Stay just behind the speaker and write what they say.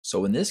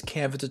So in this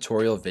Canva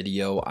tutorial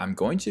video, I'm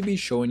going to be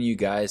showing you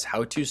guys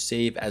how to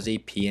save as a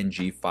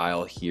PNG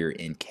file here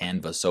in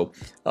Canva. So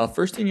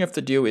first thing you have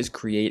to do is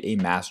create a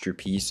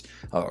masterpiece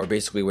or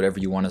basically whatever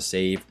you want to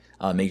save.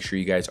 Make sure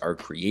you guys are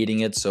creating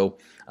it. So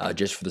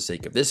just for the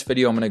sake of this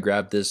video, I'm going to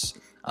grab this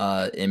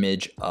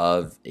image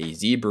of a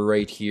zebra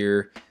right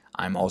here.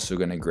 I'm also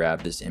going to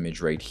grab this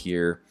image right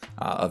here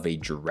of a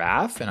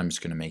giraffe, and I'm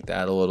just going to make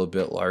that a little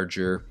bit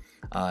larger.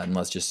 And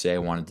let's just say I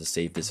wanted to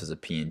save this as a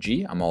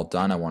PNG. I'm all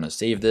done. I want to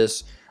save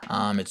this.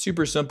 It's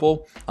super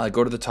simple.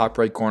 Go to the top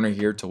right corner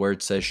here to where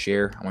it says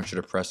share. I want you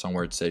to press on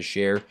where it says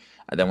share.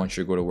 I then want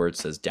you to go to where it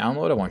says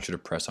download. I want you to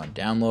press on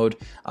download.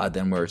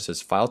 Then where it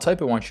says file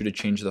type, I want you to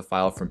change the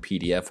file from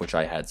PDF, which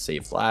I had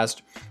saved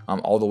last,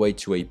 all the way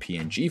to a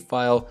PNG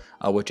file,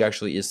 which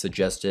actually is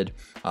suggested.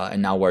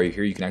 And now while you're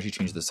here, you can actually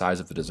change the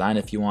size of the design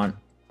if you want.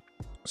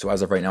 So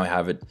as of right now, I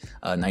have it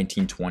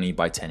 1920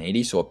 by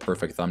 1080, so a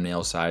perfect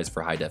thumbnail size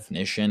for high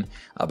definition.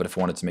 But if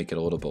I wanted to make it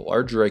a little bit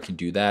larger, I can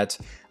do that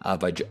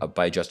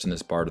by adjusting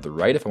this bar to the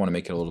right. If I want to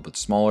make it a little bit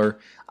smaller,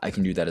 I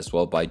can do that as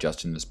well by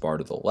adjusting this bar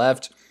to the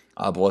left.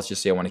 But let's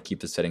just say I want to keep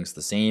the settings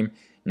the same.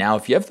 Now,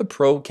 if you have the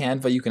Pro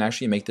Canva, you can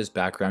actually make this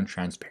background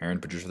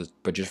transparent, but just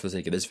for the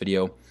sake of this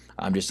video,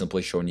 I'm just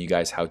simply showing you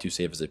guys how to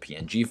save as a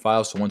PNG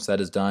file. So once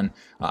that is done,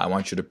 I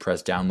want you to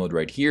press download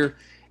right here.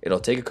 It'll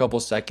take a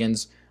couple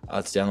seconds to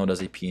download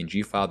as a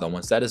PNG file. Then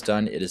once that is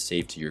done, it is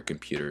saved to your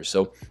computer.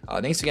 So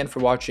thanks again for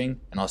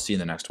watching, and I'll see you in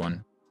the next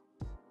one.